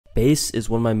Base is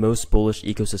one of my most bullish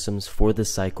ecosystems for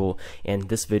this cycle, and in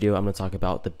this video I'm going to talk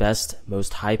about the best,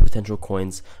 most high potential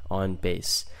coins on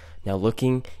Base. Now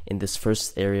looking in this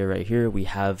first area right here, we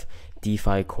have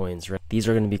DeFi coins, right? These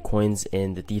are going to be coins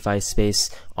in the DeFi space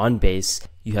on Base.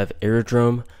 You have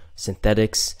Aerodrome,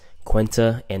 Synthetics,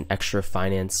 Quenta, and Extra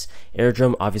Finance.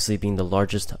 Aerodrome obviously being the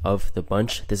largest of the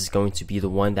bunch. This is going to be the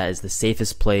one that is the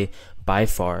safest play by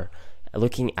far.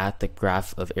 Looking at the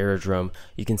graph of Aerodrome,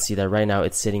 you can see that right now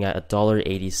it's sitting at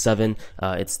 $1.87.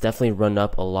 It's definitely run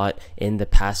up a lot in the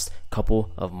past couple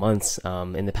of months.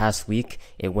 In the past week,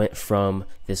 it went from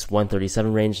this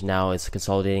 137 range. Now it's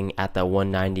consolidating at that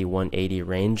 190, 180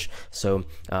 range. So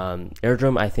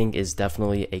Aerodrome, I think, is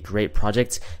definitely a great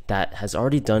project that has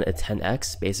already done a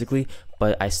 10x basically,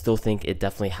 but I still think it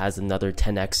definitely has another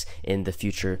 10x in the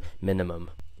future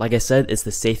minimum. Like I said, it's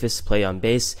the safest play on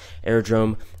Base.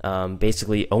 Aerodrome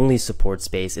basically only supports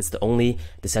Base. It's the only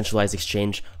decentralized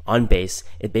exchange on Base.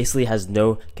 It basically has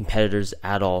no competitors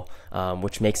at all,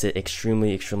 which makes it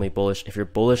extremely bullish. If you're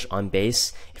bullish on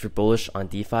Base, if you're bullish on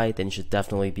DeFi, then you should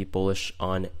definitely be bullish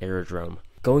on Aerodrome.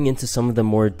 Going into some of the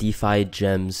more DeFi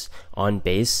gems on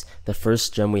Base, the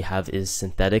first gem we have is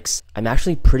Synthetics. I'm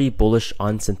actually pretty bullish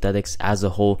on Synthetics as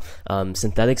a whole.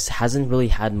 Synthetics hasn't really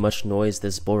had much noise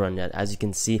this bull run yet. As you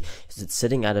can see, it's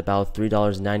sitting at about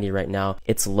 $3.90 right now.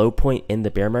 Its low point in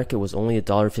the bear market was only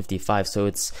 $1.55, so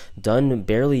it's done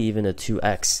barely even a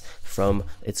 2x from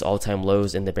its all-time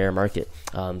lows in the bear market.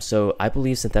 So I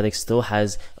believe Synthetics still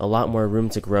has a lot more room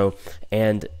to grow.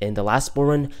 And in the last bull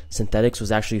run, Synthetics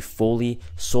was actually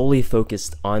solely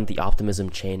focused on the Optimism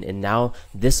chain. And now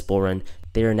this bull run,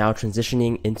 they are now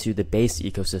transitioning into the Base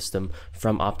ecosystem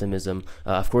from Optimism.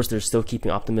 Of course, they're still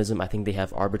keeping Optimism. I think they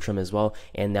have Arbitrum as well.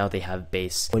 And now they have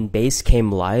Base. When Base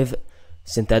came live,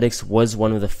 Synthetics was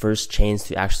one of the first chains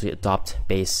to actually adopt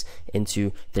Base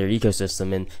into their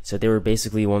ecosystem, and so they were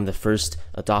basically one of the first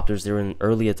adopters. They were an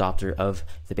early adopter of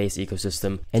the Base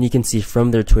ecosystem, and you can see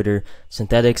from their Twitter,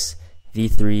 Synthetics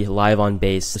V3 live on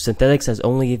Base. So Synthetics has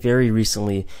only very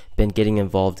recently been getting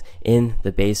involved in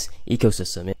the Base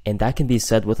ecosystem, and that can be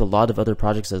said with a lot of other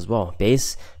projects as well.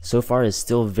 Base so far is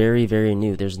still very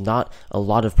new. There's not a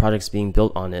lot of projects being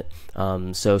built on it.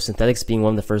 So Synthetics being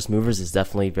one of the first movers is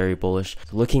definitely very bullish.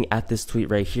 Looking at this tweet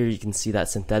right here, you can see that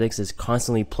Synthetics is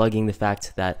constantly plugging the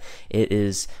fact that it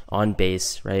is on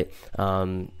Base, right?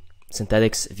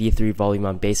 Synthetics V3 volume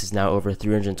on Base is now over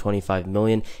 325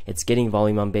 million. It's getting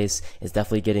volume on Base. It's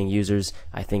definitely getting users.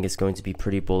 I think it's going to be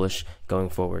pretty bullish going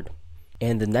forward.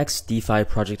 And the next DeFi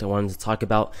project I wanted to talk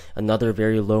about, another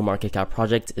very low market cap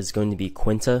project, is going to be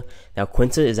Quenta. Now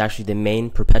Quenta is actually the main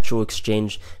perpetual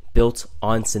exchange built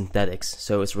on Synthetics.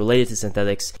 So it's related to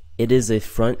Synthetics. It is a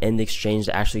front-end exchange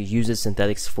that actually uses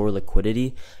Synthetics for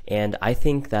liquidity. And I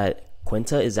think that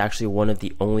Quenta is actually one of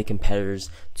the only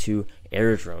competitors to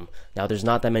Aerodrome. Now, there's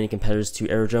not that many competitors to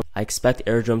Aerodrome. I expect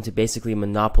Aerodrome to basically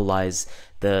monopolize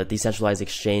the decentralized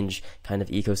exchange kind of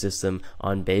ecosystem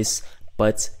on Base,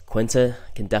 but Quenta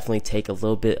can definitely take a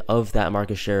little bit of that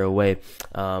market share away.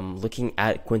 Looking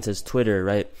at Quenta's Twitter,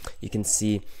 right, you can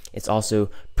see it's also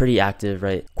pretty active,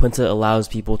 right? Quenta allows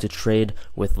people to trade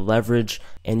with leverage,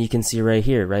 and you can see right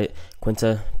here, right,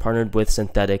 Quenta partnered with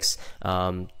Synthetics.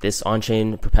 This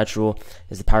on-chain perpetual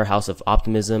is the powerhouse of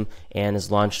Optimism and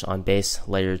is launched on Base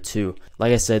Layer 2.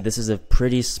 Like I said, this is a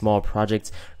pretty small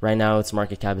project. Right now, its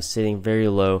market cap is sitting very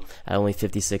low at only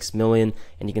 56 million,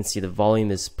 and you can see the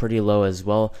volume is pretty low as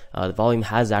well. The volume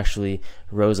has actually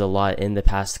rose a lot in the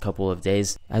past couple of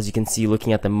days. As you can see,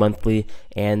 looking at the monthly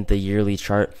and the yearly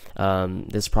chart,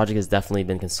 this project has definitely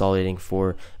been consolidating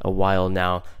for a while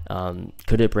now.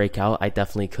 Could it break out? I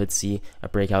definitely could see a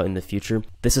breakout in the future.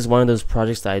 This is one of those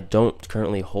projects that I don't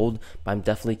currently hold, but I'm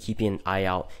definitely keeping an eye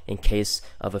out in case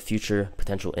of a future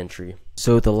potential entry.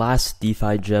 So the last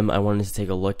DeFi gem I wanted to take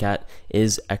a look at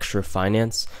is Extra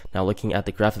Finance. Now looking at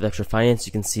the graph of Extra Finance,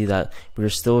 you can see that we're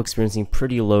still experiencing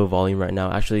pretty low volume right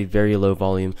now, actually very low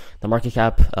volume. The market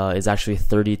cap is actually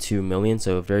 32 million,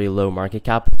 so very low market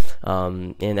cap.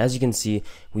 And as you can see,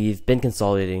 we've been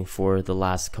consolidating for the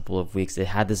last couple of weeks. It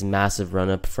had this massive run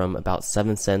up from about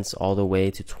 7 cents all the way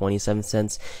to 27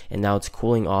 cents, and now it's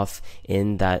cooling off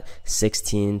in that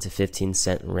 16 to 15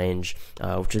 cent range,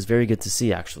 which is very good to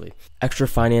see actually. Extra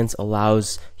Finance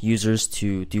allows users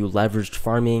to do leveraged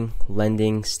farming,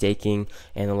 lending, staking,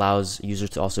 and allows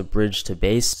users to also bridge to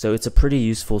Base. So it's a pretty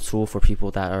useful tool for people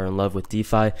that are in love with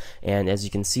DeFi. And as you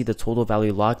can see, the total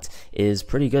value locked is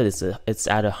pretty good. It's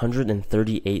at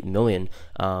 138 million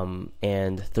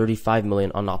and 35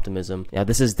 million on Optimism. Now,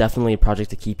 this is definitely a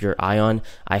project to keep your eye on.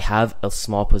 I have a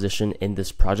small position in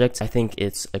this project. I think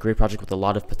it's a great project with a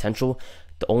lot of potential.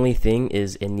 The only thing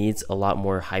is it needs a lot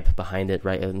more hype behind it,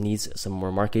 right? It needs some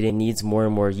more marketing, it needs more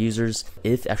and more users.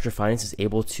 If Extra Finance is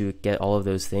able to get all of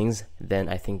those things, then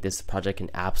I think this project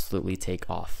can absolutely take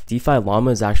off. DeFi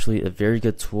Llama is actually a very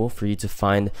good tool for you to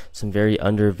find some very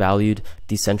undervalued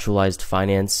decentralized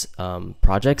finance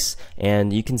projects,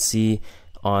 and you can see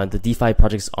on the DeFi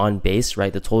projects on Base,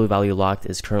 right, the total value locked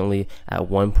is currently at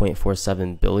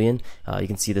 1.47 billion. You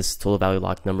can see this total value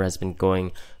locked number has been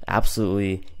going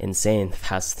absolutely insane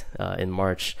past in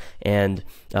March, and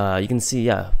you can see,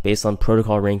 yeah, based on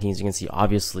protocol rankings, you can see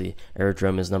obviously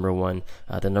Airdrome is number one,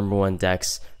 the number one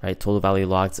DEX, right? Total value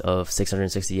locked of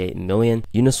 668 million.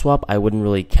 Uniswap I wouldn't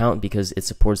really count because it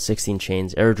supports 16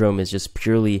 chains. Airdrome is just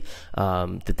purely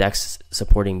the DEX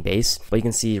supporting Base. But you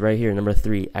can see right here, number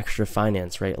 3, Extra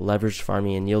Finance, right? Leveraged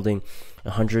farming and yielding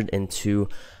 102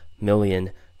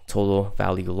 million total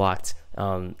value locked.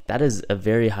 That is a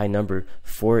very high number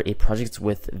for a project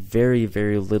with very,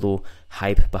 very little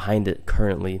hype behind it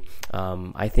currently.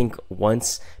 I think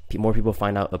once more people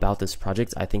find out about this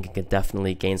project, I think it could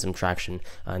definitely gain some traction,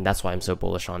 and that's why I'm so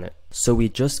bullish on it. So we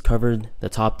just covered the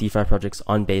top DeFi projects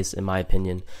on Base, in my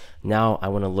opinion. Now I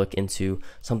want to look into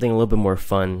something a little bit more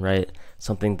fun, right?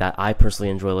 Something that I personally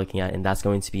enjoy looking at, and that's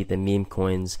going to be the meme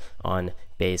coins on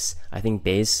Base. I think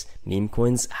Base meme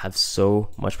coins have so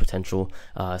much potential,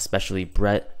 especially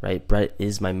BRETT, right? BRETT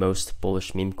is my most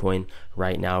bullish meme coin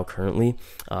right now currently,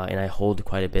 and I hold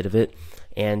quite a bit of it.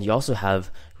 And you also have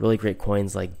really great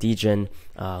coins like DEGEN,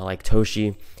 like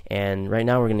Toshi, and right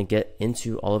now we're going to get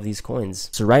into all of these coins.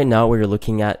 So right now what you're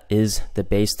looking at is the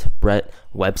Based BRETT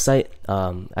website.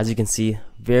 As you can see,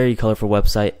 very colorful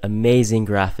website, amazing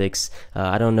graphics.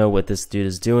 I don't know what this dude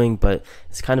is doing, but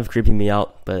it's kind of creeping me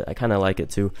out, but I kind of like it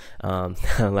too.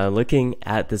 Now looking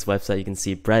at this website, you can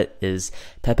see BRETT is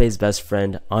Pepe's best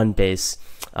friend on Base.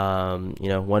 You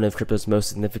know, one of crypto's most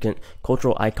significant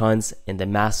cultural icons and the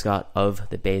mascot of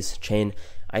the Base chain.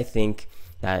 I think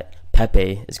that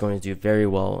Pepe is going to do very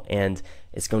well, and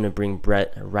it's going to bring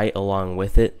BRETT right along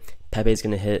with it. Pepe is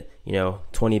going to hit, you know,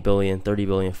 20 billion, 30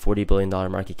 billion, 40 billion dollar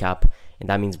market cap, and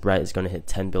that means BRETT is going to hit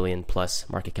 10 billion plus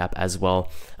market cap as well.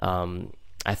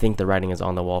 I think the writing is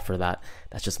on the wall for that.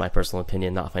 That's just my personal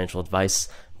opinion, not financial advice.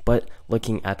 But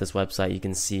looking at this website, you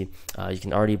can see you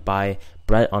can already buy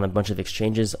BRETT on a bunch of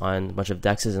exchanges, on a bunch of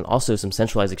DEXs, and also some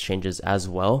centralized exchanges as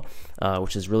well,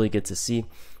 which is really good to see.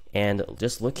 And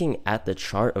just looking at the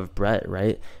chart of BRETT,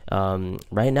 right?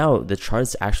 Right now, the chart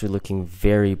is actually looking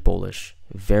very bullish,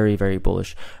 very, very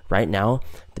bullish. Right now,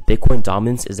 the Bitcoin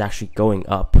dominance is actually going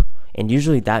up. And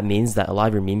usually that means that a lot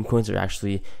of your meme coins are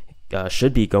actually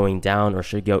should be going down or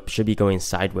should be going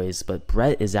sideways, but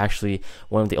BRETT is actually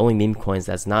one of the only meme coins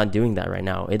that's not doing that right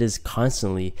now. It is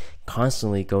constantly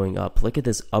going up. Look at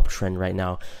this uptrend right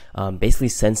now. Basically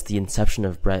since the inception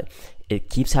of BRETT, it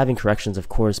keeps having corrections, of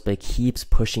course, but it keeps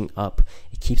pushing up.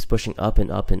 It keeps pushing up and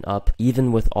up and up,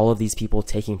 even with all of these people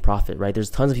taking profit, right? There's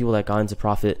tons of people that got into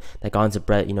profit, that got into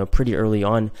BRETT, you know, pretty early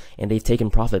on, and they've taken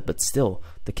profit, but still,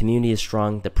 the community is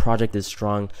strong, the project is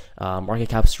strong, market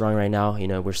cap is strong right now. You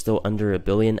know, we're still under $1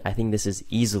 billion. I think this is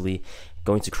easily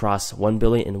going to cross 1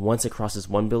 billion, and once it crosses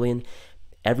 1 billion,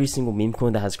 every single meme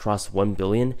coin that has crossed 1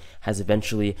 billion has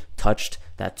eventually touched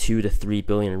that 2 to 3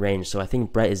 billion range. So I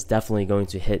think BRETT is definitely going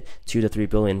to hit 2 to 3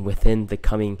 billion within the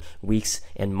coming weeks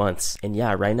and months. And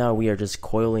yeah, right now we are just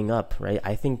coiling up, right?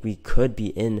 I think we could be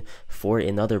in for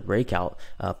another breakout,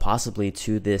 possibly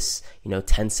to this, you know,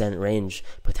 10-cent range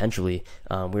potentially.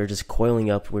 We're just coiling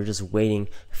up. We're just waiting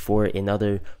for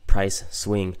another price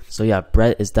swing. So yeah,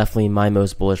 BRETT is definitely my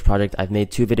most bullish project. I've made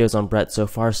 2 videos on BRETT so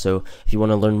far, so if you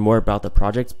want to learn more about the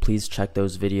project, please check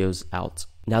those videos out.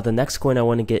 Now the next coin I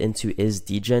want to get into is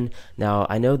DEGEN. Now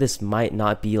I know this might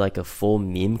not be like a full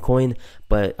meme coin,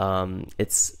 but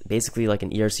it's basically like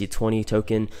an ERC20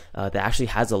 token that actually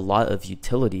has a lot of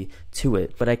utility to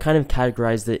it. But I kind of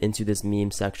categorized it into this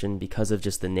meme section because of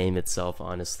just the name itself,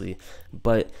 honestly.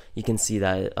 But you can see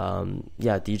that,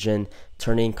 yeah, DEGEN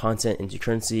turning content into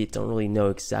currency. Don't really know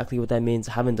exactly what that means.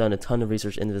 I haven't done a ton of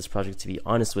research into this project, to be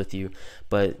honest with you,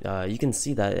 but you can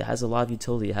see that it has a lot of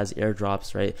utility. It has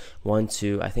airdrops, right? 1,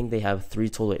 2, I think they have 3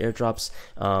 total airdrops.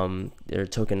 Their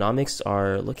tokenomics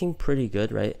are looking pretty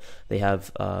good, right? They have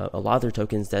a lot of their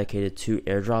tokens dedicated to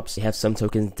airdrops. They have some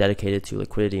tokens dedicated to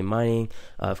liquidity mining,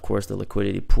 of course, the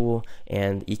liquidity pool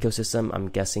and ecosystem. I'm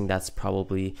guessing that's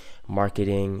probably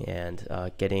marketing and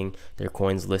getting their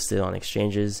coins listed on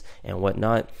exchanges and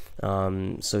whatnot.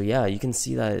 So yeah, you can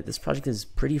see that this project is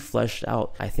pretty fleshed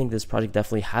out. I think this project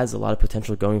definitely has a lot of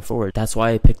potential going forward. That's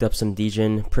why I picked up some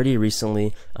DEGEN pretty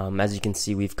recently. As you can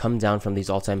see, we've come down from these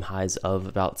all-time highs of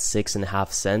about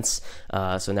 6.5 cents.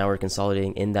 So now we're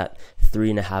consolidating in that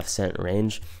 3.5 cent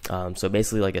range. So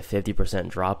basically like a 50%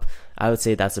 drop. I would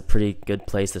say that's a pretty good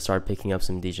place to start picking up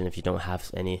some DEGEN if you don't have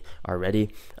any already.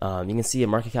 You can see a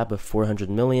market cap of 400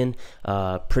 million,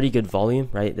 pretty good volume,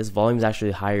 right? This volume is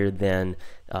actually higher than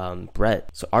BRETT.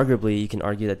 So arguably you can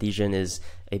argue that DEGEN is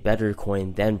a better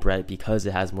coin than BRETT because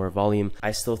it has more volume.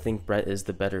 I still think BRETT is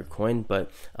the better coin,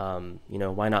 but you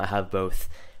know, why not have both?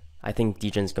 I think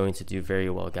DEGEN is going to do very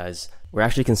well, guys. We're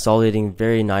actually consolidating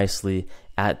very nicely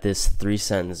at this 3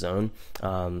 cent zone.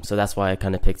 So that's why I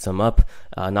kind of picked some up.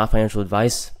 Not financial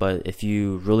advice, but if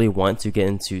you really want to get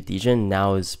into DEGEN,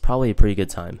 now is probably a pretty good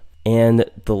time. And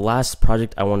the last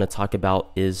project I want to talk about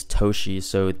is Toshi.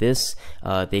 So this,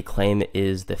 they claim,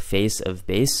 is the face of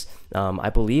Base.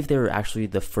 I believe they were actually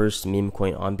the first meme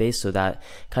coin on Base, so that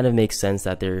kind of makes sense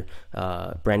that they're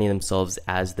branding themselves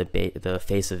as the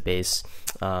face of Base.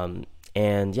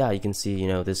 And yeah, you can see, you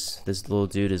know, this little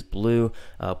dude is blue,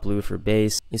 blue for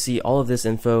Base. You see all of this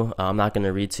info. I'm not going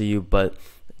to read to you, but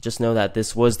just know that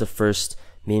this was the first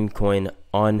meme coin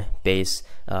on Base,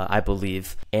 I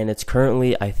believe, and it's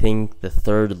currently, I think, the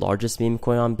third largest meme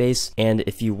coin on Base. And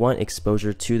if you want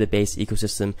exposure to the Base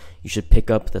ecosystem, you should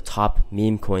pick up the top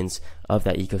meme coins of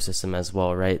that ecosystem as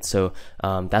well, right? So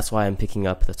that's why I'm picking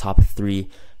up the top 3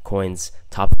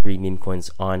 meme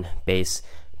coins on Base,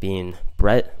 being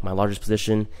BRETT, my largest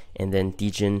position, and then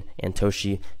DEGEN and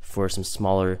Toshi for some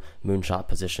smaller moonshot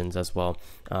positions as well.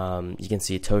 You can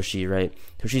see Toshi, right?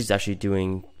 Toshi is actually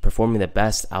performing the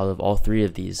best out of all 3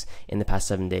 of these in the past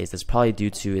 7 days. That's probably due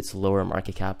to its lower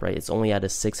market cap, right? It's only at a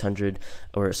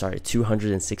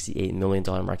 $268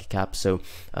 million market cap. So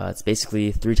it's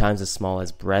basically 3 times as small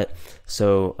as BRETT.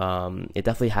 So it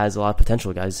definitely has a lot of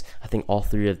potential, guys. I think all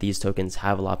 3 of these tokens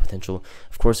have a lot of potential.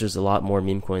 Of course, there's a lot more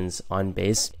meme coins on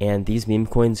Base, and these meme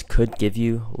coins could give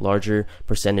you larger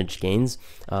percentage gains,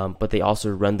 but they also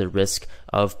run the risk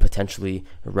of potentially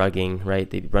rugging, right?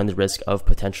 They run the risk of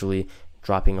potentially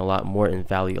dropping a lot more in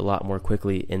value, a lot more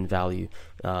quickly in value.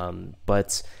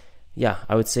 But yeah,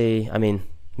 I would say, I mean,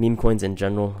 meme coins in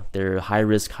general, they're a high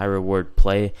risk, high reward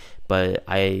play, but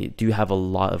I do have a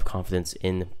lot of confidence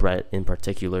in BRETT in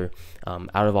particular.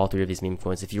 Out of all 3 of these meme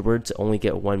coins, if you were to only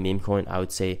get one meme coin, I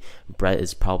would say BRETT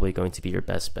is probably going to be your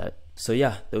best bet. So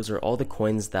yeah, those are all the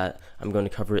coins that I'm going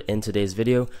to cover in today's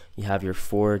video. You have your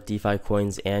 4 DeFi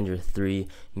coins and your 3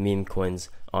 meme coins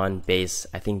on Base.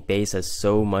 I think Base has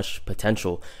so much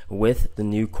potential with the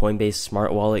new Coinbase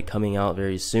smart wallet coming out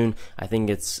very soon. I think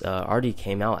it's already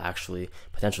came out, actually,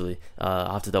 potentially.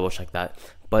 I'll have to double check that.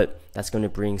 But that's going to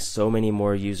bring so many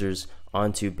more users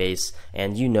onto Base,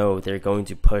 and you know they're going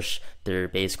to push their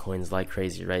Base coins like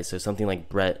crazy, right? So something like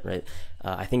BRETT, right?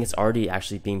 I think it's already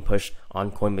actually being pushed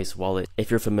on Coinbase Wallet.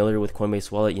 If you're familiar with Coinbase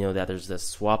Wallet, you know that there's this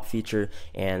swap feature,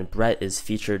 and BRETT is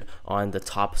featured on the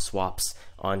top swaps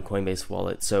on Coinbase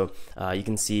Wallet. So you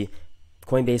can see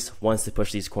Coinbase wants to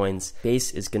push these coins.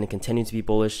 Base is going to continue to be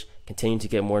bullish, continue to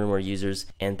get more and more users,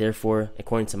 and therefore,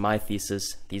 according to my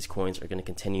thesis, these coins are going to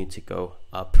continue to go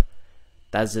up.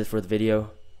 That's it for the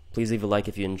video. Please leave a like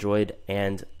if you enjoyed,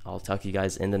 and I'll talk to you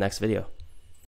guys in the next video.